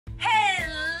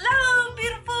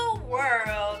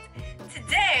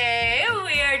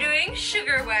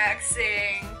sugar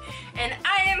waxing, and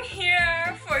I am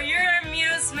here for your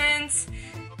amusement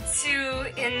to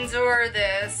endure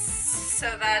this so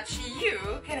that you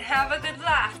can have a good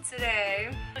laugh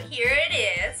today. Here it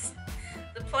is.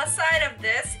 The plus side of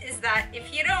this is that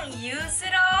if you don't use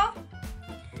it all,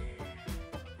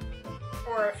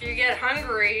 or if you get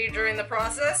hungry during the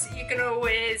process, you can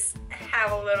always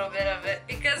have a little bit of it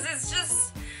because it's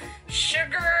just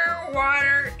sugar,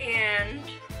 water, and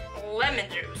lemon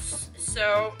juice.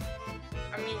 So,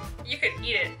 I mean, you could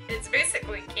eat it. It's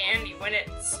basically candy when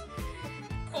it's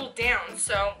cooled down,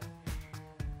 so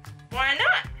why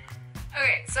not?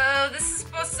 Okay, so this is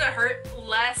supposed to hurt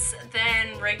less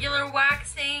than regular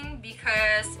waxing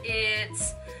because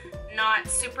it's not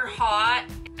super hot.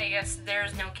 I guess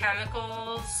there's no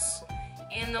chemicals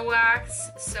in the wax,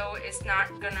 so it's not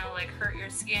gonna like hurt your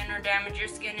skin or damage your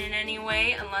skin in any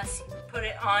way unless you put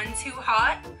it on too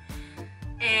hot.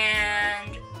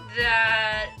 And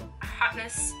that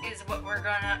hotness is what we're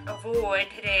gonna avoid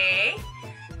today.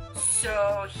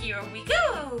 So here we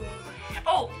go.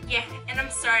 Oh yeah, and I'm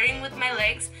starting with my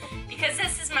legs because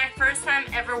this is my first time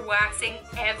ever waxing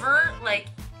ever, like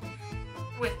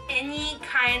with any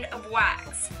kind of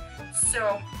wax.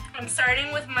 So I'm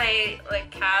starting with my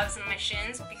like calves and my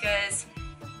shins because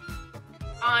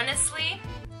honestly,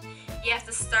 you have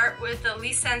to start with the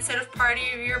least sensitive part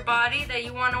of your body that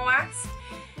you want to wax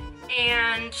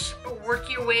and work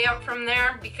your way up from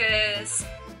there, because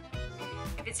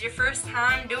if it's your first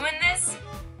time doing this,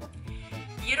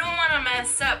 you don't want to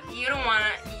mess up. You don't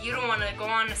want to go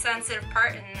on a sensitive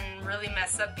part and then really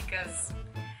mess up, because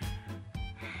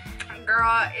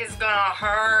girl, it's gonna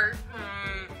hurt.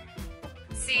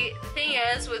 See, the thing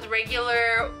is, with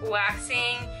regular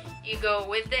waxing, you go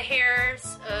with the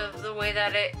hairs of the way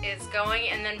that it is going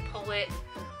and then pull it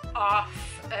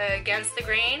off against the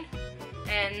grain,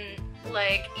 and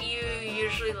like you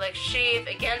usually like shave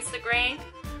against the grain,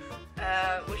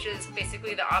 which is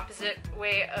basically the opposite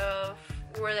way of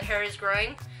where the hair is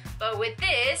growing. But with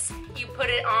this, you put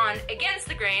it on against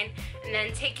the grain and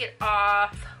then take it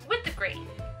off with the grain.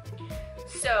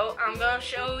 So I'm gonna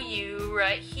show you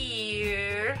right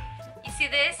here. You see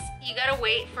this? You gotta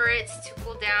wait for it to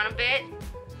cool down a bit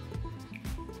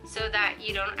so that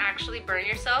you don't actually burn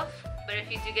yourself. But if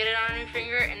you do get it on your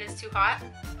finger and it's too hot,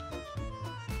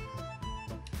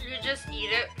 you just eat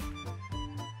it,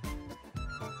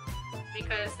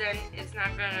 because then it's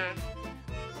not gonna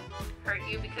hurt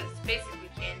you because it's basically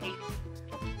candy.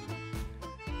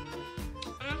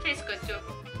 And it tastes good too.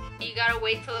 You gotta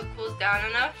wait till it cools down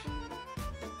enough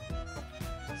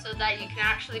so that you can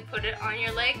actually put it on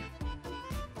your leg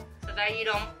so that you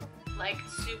don't like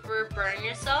super burn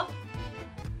yourself.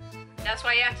 That's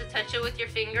why you have to touch it with your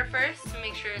finger first to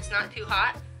make sure it's not too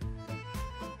hot.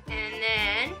 And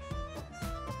then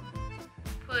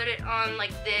put it on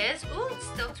like this. Ooh, it's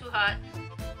still too hot.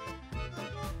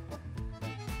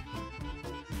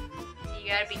 So you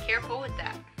gotta be careful with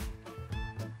that.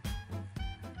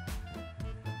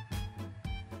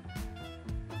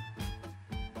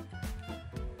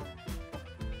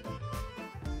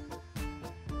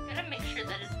 Make sure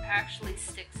that it actually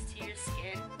sticks to your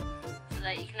skin so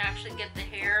that you can actually get the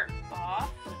hair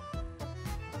off.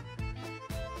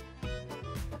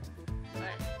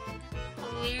 But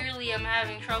clearly I'm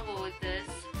having trouble with this.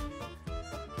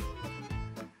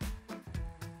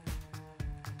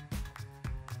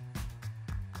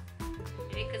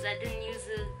 Maybe because I didn't use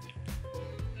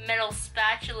a metal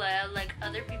spatula like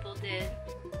other people did.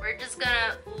 We're just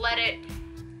gonna let it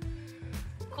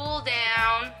cool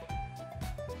down.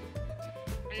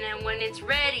 And then when it's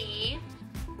ready,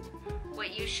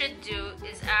 what you should do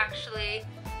is actually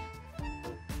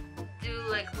do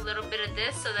like a little bit of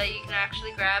this so that you can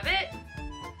actually grab it.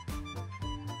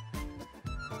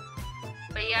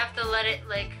 But you have to let it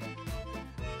like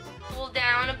cool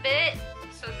down a bit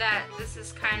so that this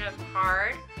is kind of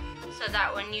hard, so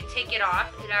that when you take it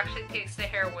off, it actually takes the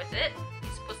hair with it.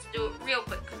 You're supposed to do it real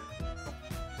quick.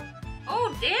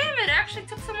 Oh damn, it actually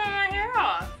took some of my hair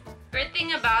off. Great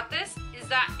thing about this is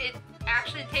that it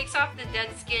actually takes off the dead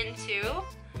skin too.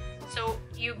 So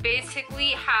you basically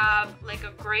have like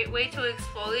a great way to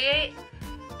exfoliate,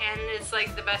 and it's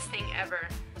like the best thing ever.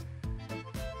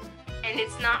 And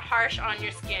it's not harsh on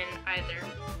your skin either,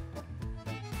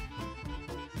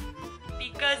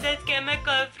 because it's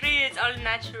chemical free, it's all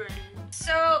natural.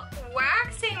 So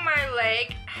waxing my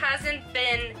leg hasn't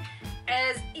been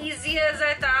as easy as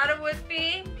I thought it would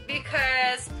be,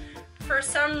 because for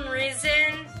some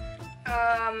reason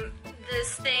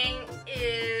this thing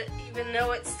is, even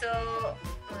though it's still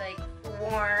like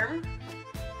warm,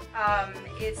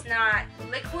 it's not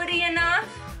liquidy enough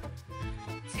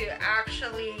to to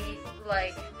actually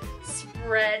like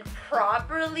spread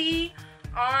properly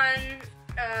on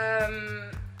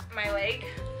my leg.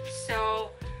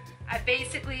 So I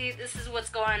basically, this is what's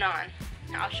going on.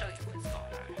 I'll show you what's going on.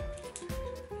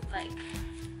 Like,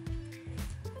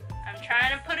 I'm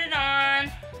trying to put it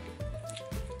on,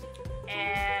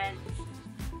 and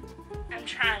I'm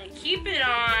trying to keep it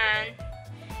on,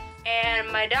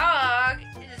 and my dog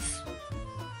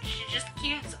she just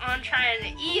keeps on trying to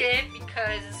eat it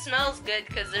because it smells good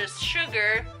because there's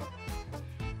sugar.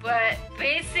 But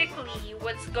basically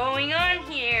what's going on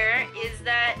here is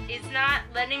that it's not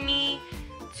letting me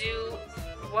do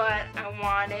what I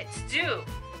want it to do.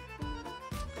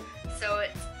 So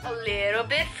it's a little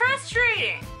bit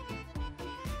frustrating.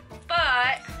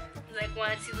 But like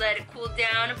once you let it cool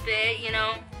down a bit, you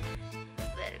know,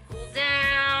 let it cool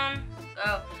down,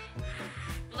 go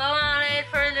blow on it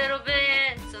for a little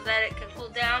bit so that it can cool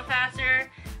down faster.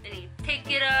 Then you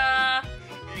take it off,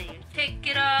 and then you take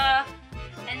it off,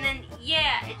 and then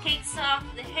yeah, it takes off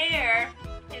the hair,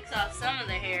 takes off some of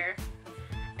the hair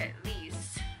at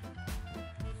least.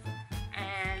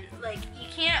 And like you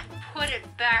can't put it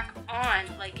back on.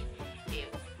 Like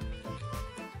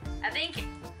I think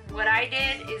what I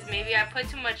did is maybe I put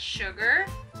too much sugar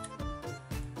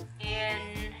in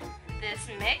this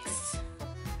mix.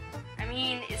 I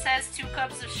mean, it says 2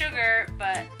 cups of sugar,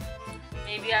 but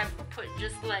maybe I put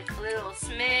just like a little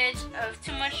smidge of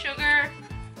too much sugar,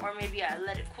 or maybe I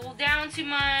let it cool down too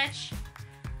much.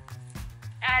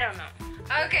 I don't know.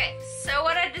 Okay, so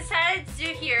what I decided to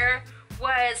do here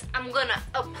was I'm gonna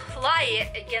apply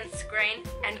it against the grain,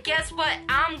 and guess what?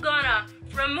 I'm gonna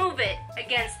remove it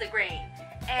against the grain.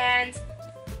 And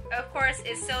of course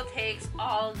it still takes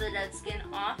all the dead skin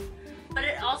off, but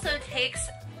it also takes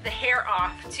the hair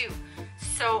off too.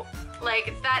 So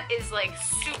like that is like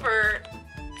super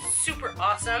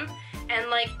awesome, and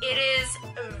like it is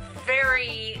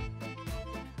very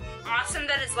awesome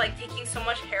that it's like taking so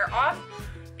much hair off,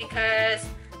 because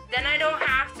then I don't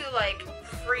have to like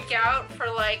freak out for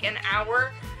like an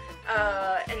hour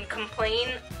and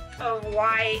complain of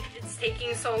why it's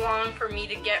taking so long for me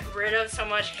to get rid of so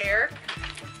much hair,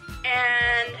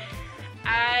 and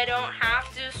I don't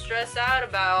have to stress out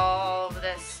about all of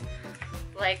this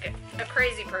like a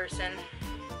crazy person.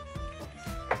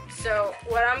 So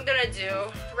what I'm gonna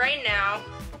do right now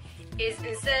is,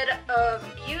 instead of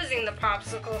using the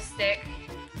popsicle stick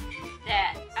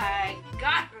that I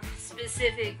got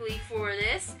specifically for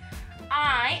this,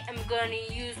 I am gonna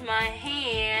use my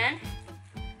hand,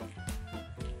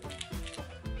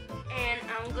 and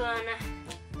I'm gonna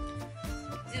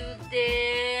do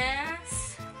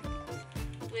this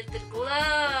with the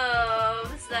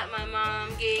gloves that my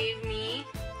mom gave me.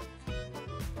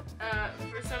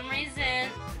 For some reason,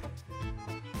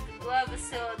 the glove is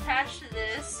still attached to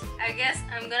this. I guess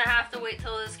I'm gonna have to wait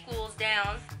till this cools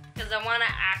down, because I wanna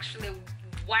actually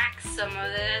wax some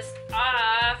of this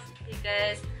off,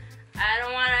 because I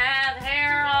don't wanna have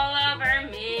hair all over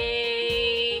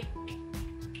me.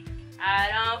 I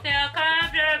don't feel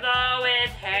comfortable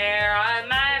with hair on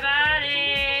my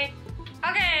body.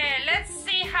 Okay, let's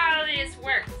see how this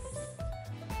works.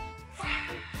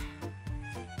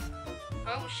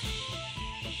 Oh,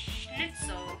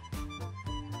 schnitzel.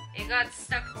 It got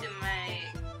stuck to my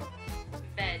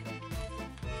bed.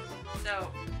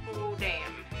 So, oh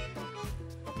damn.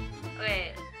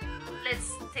 Okay,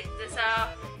 let's take this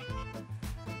out.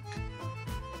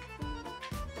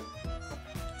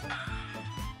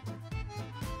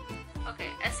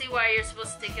 Okay, I see why you're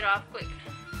supposed to take it off quick.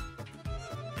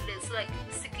 But it's like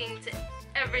sticking to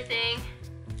everything,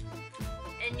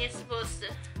 and you're supposed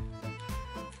to...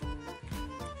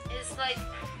 It's like...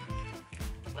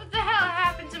 What the hell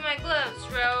happened to my gloves,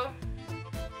 bro?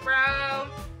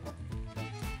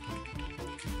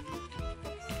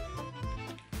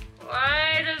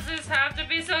 Why does this have to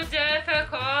be so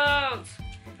difficult?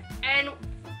 And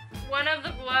one of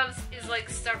the gloves is like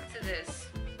stuck to this.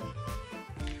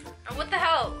 And what the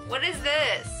hell? What is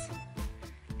this?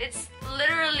 It's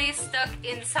literally stuck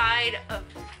inside of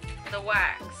the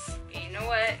wax. You know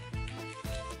what?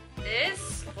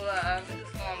 This glove is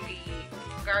gonna be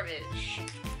garbage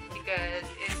because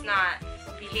it's not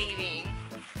behaving.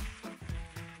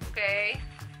 Okay?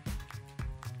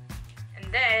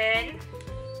 And then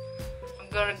I'm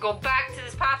gonna go back to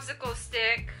this popsicle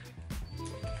stick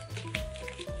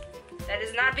that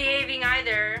is not behaving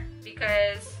either,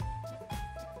 because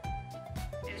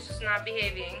it's just not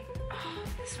behaving. Oh,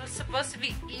 this was supposed to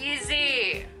be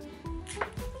easy.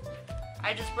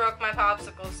 I just broke my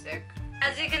popsicle stick.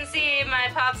 As you can see, my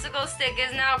popsicle stick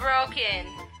is now broken.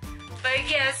 But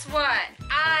guess what?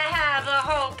 I have a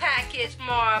whole package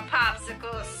more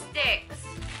popsicle sticks.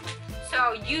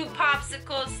 So you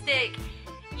popsicle stick,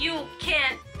 you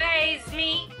can't faze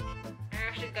me. I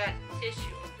actually got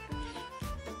tissue.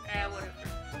 Whatever.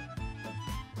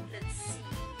 Let's see.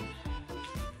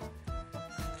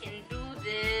 Can do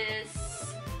this.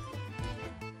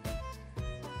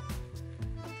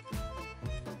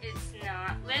 It's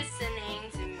not listening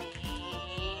to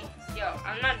me. Yo,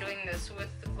 I'm not doing this with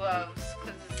the gloves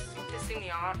because it's pissing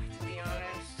me off, to be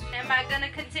honest. Am I gonna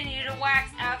continue to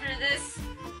wax after this?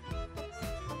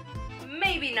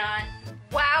 Maybe not.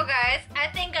 Wow, guys, I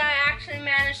think I actually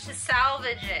managed to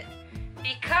salvage it.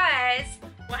 Because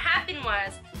what happened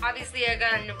was, obviously I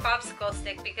got a new popsicle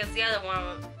stick because the other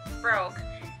one broke.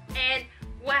 And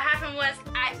what happened was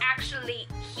I actually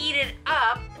heated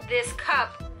up this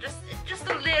cup just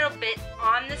a little bit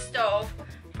on the stove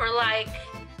for like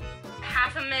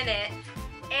half a minute.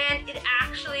 And it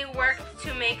actually worked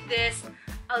to make this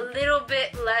a little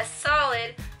bit less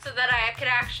solid so that I could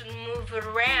actually move it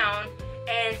around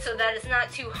and so that it's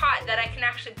not too hot, that I can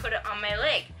actually put it on my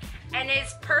leg. And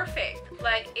it's perfect.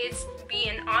 Like, it's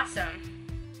being awesome.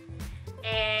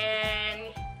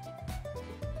 And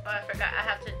oh, I forgot I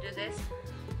have to do this.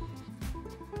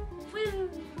 Woo!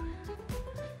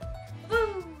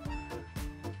 Woo!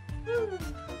 Woo!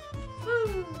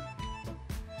 Woo!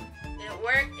 Did it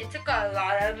work? It took a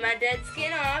lot of my dead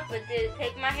skin off, but did it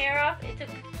take my hair off? It took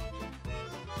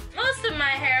most of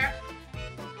my hair.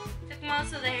 Took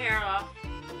most of the hair off.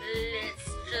 Let's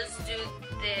just do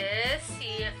this,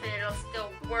 see if it'll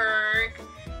still work,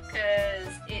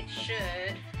 because it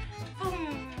should.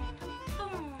 Boom,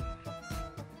 boom.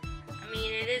 I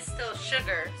mean, it is still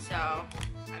sugar, so,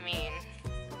 I mean,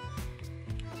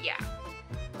 yeah.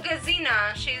 Look at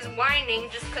Zena, she's whining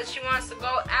just because she wants to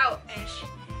go out, and she's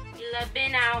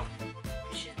been out,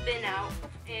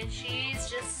 and she's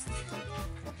just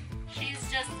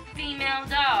a female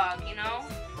dog, you know?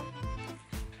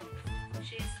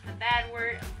 She's the bad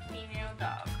word of female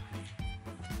dog.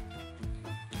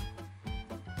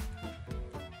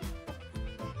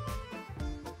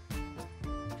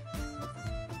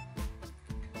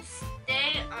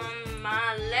 Stay on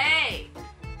my leg.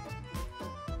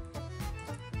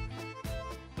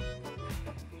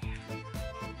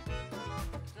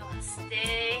 Gonna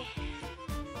stay.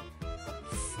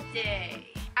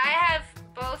 I have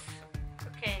both,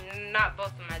 okay, not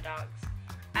both of my dogs.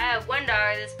 I have one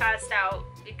dog that's passed out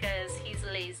because he's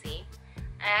lazy.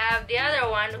 I have the other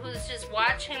one who's just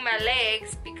watching my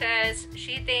legs because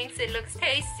she thinks it looks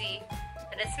tasty,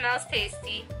 that it smells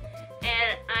tasty.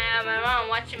 And I have my mom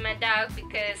watching my dog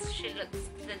because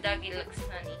the doggy looks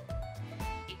funny.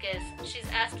 Because she's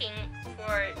asking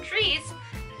for treats.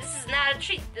 This is not a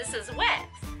treat, this is wet.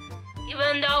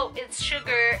 Even though it's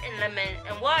sugar and lemon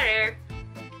and water,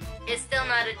 it's still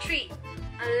not a treat.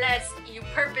 Unless you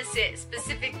purpose it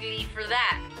specifically for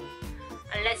that.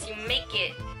 Unless you make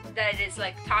it that it's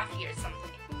like toffee or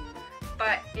something.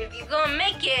 But if you're gonna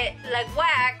make it like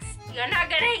wax, you're not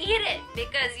gonna eat it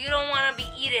because you don't want to be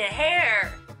eating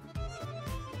hair.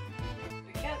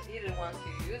 You can't eat it once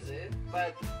you use it,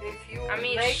 but if you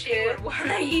she would want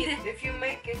to eat it. If you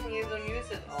make it and you don't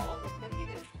use it all, you can eat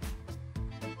it.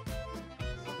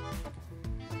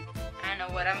 I know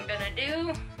what I'm gonna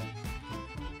do.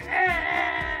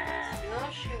 You know,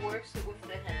 she works it with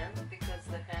the hands because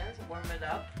the hands warm it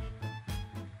up.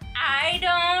 I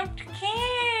don't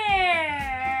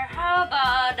care. How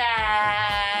about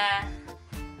that?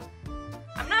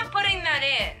 I'm not putting that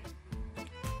in.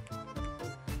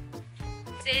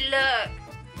 Say, look.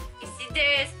 You see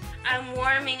this? I'm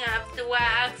warming up the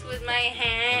wax with my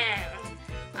hands.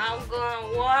 I'm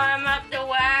gonna warm up the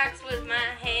wax with my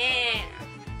hands.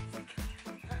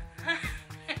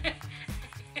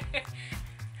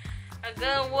 I'm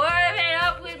gonna warm it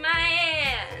up with my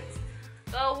hands.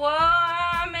 Go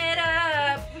warm it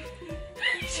up.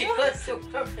 She wants to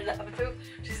warm it up too.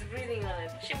 She's breathing on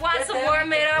it. She wants to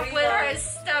warm it up with her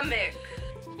stomach.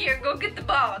 Here, go get the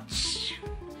ball.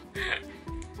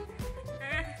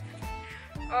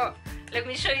 Oh, let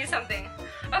me show you something.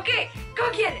 Okay,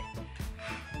 go get it.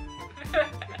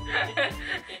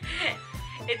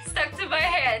 It's stuck to my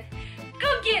head.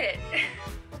 Go get it.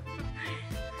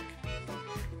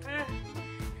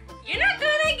 You're not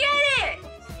gonna get it.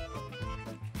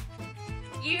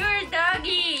 You're a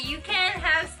doggy. You can't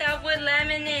have stuff with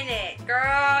lemon in it.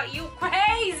 Girl, you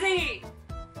crazy.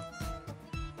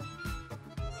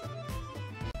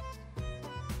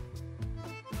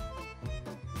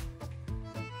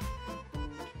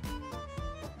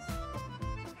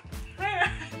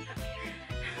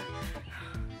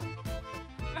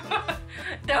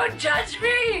 Don't judge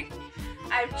me!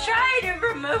 I'm trying to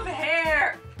remove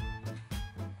hair!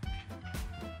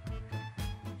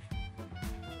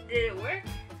 Did it work?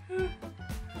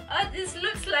 Oh, this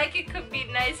looks like it could be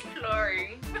nice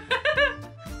flooring. This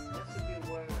would be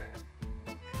warmer.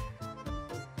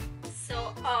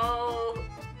 So I'll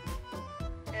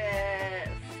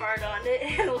fart on it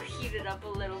and it'll heat it up a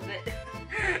little bit.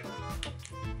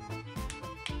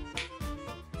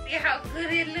 See how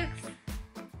good it looks?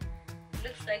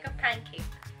 Looks like a pancake.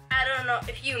 I don't know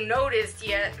if you noticed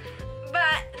yet,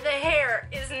 but the hair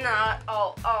is not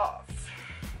all off.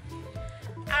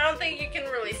 I don't think you can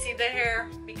really see the hair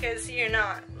because you're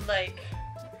not like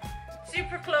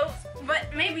super close, but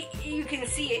maybe you can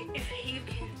see it if you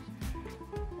can.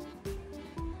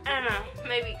 I don't know,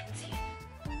 maybe you can see it.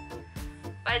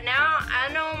 But now I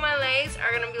know my legs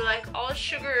are gonna be like all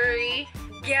sugary.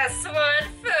 Guess what,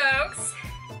 folks?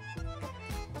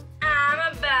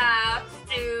 I'm about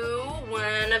to do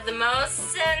one of the most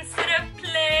sensitive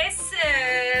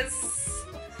places.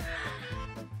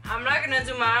 I'm not gonna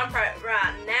do my arm part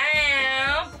right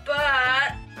now,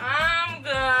 but I'm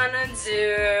gonna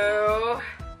do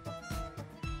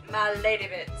my lady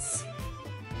bits.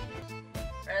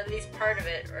 Or at least part of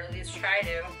it, or at least try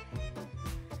to.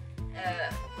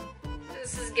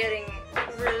 This is getting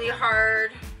really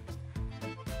hard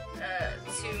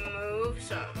to move,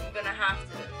 so I'm gonna have to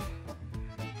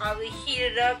probably heat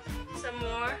it up some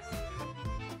more.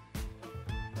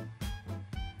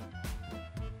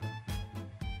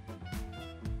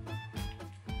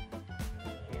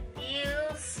 It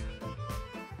feels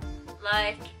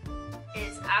like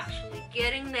it's actually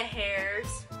getting the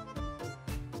hairs,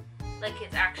 like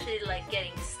it's actually like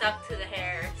getting stuck to the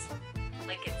hairs,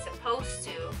 like it's supposed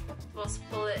to. Supposed to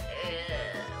pull it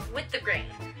with the grain.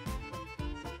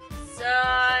 So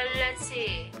let's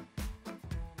see.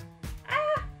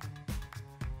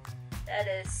 That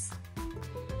is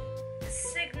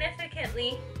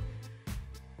significantly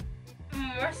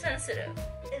more sensitive.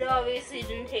 It obviously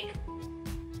didn't take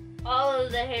all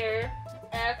of the hair.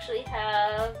 I actually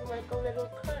have like a little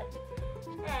cut.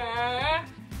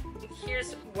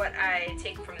 Here's what I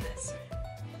take from this.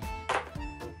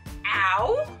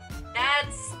 Ow!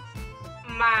 That's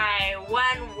my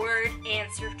one word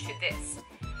answer to this.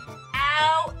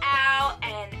 Ow, ow,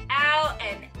 and ow,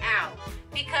 and ow.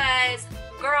 Because,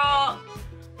 girl,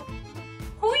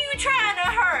 who you trying to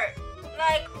hurt?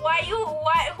 Like,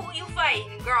 who you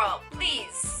fighting, girl?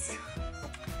 Please,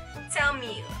 tell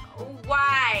me,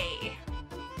 why?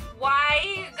 Why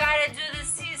you gotta do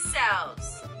this to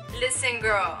yourselves? Listen,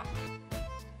 girl,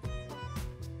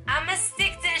 I'ma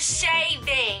stick to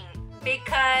shaving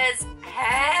because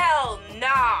hell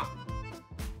no.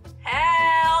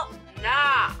 Hell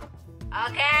no.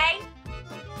 Okay?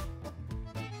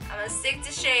 I'm gonna stick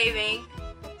to shaving,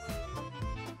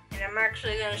 and I'm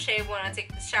actually gonna shave when I take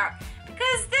the shower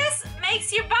because this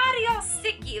makes your body all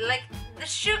sticky. Like the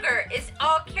sugar is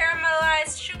all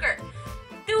caramelized sugar,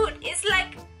 dude. It's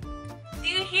like, do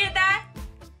you hear that?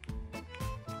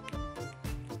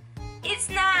 It's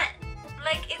not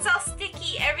like it's all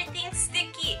sticky. Everything's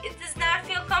sticky. It does not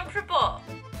feel comfortable.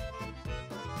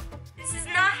 This is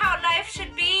not how life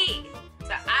should be.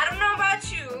 So I don't know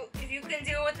about you, if you can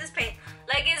deal with this pain.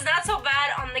 Like, it's not so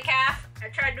bad on the calf. I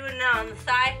tried doing it on the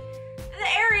thigh. The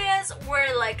areas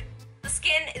where like the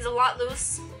skin is a lot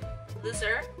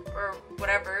looser, or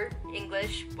whatever,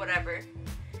 English, whatever.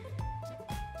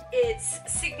 It's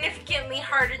significantly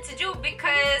harder to do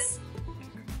because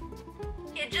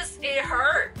it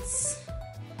hurts.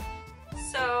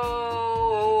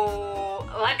 So,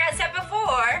 like I said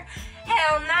before,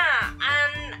 hell nah.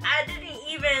 And I didn't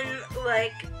even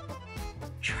like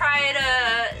try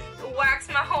to wax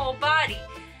my whole body.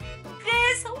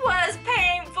 This was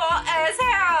painful as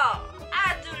hell.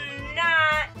 I do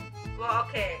not. Well,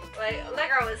 okay,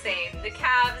 like I was saying, the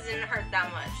calves didn't hurt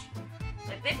that much.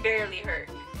 Like they barely hurt.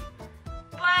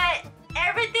 But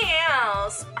everything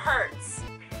else hurts.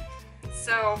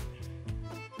 So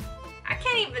I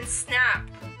can't even snap.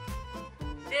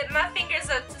 My fingers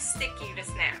are too sticky to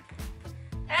snap.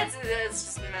 That's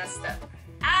just messed up.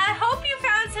 I hope you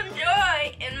found some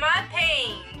joy in my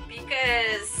pain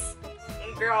because,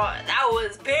 girl, that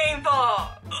was painful.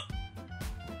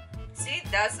 See,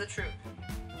 that's the truth.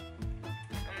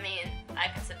 I mean,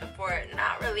 like I said before,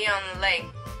 not really on the leg,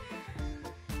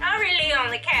 not really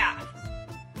on the calf,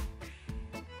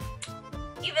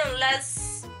 even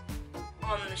less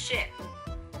on the shin,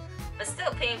 but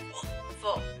still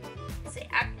painful. See,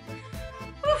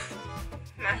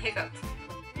 my hiccup.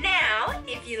 Now,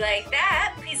 if you like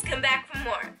that, please come back for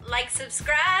more. Like,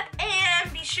 subscribe,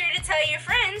 and be sure to tell your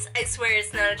friends. I swear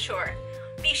it's not a chore.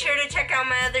 be sure to check out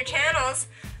my other channels,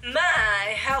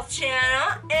 my health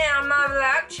channel and my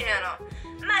vlog channel.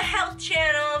 My health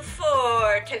channel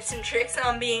for tips and tricks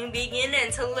on being vegan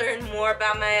and to learn more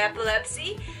about my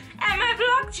epilepsy, and my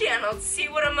vlog channel to see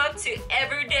what I'm up to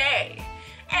every day.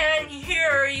 And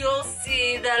here you'll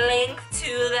see the link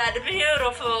to that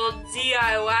beautiful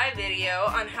DIY video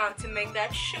on how to make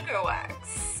that sugar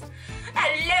wax. I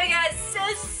love you guys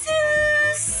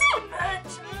so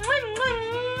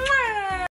much.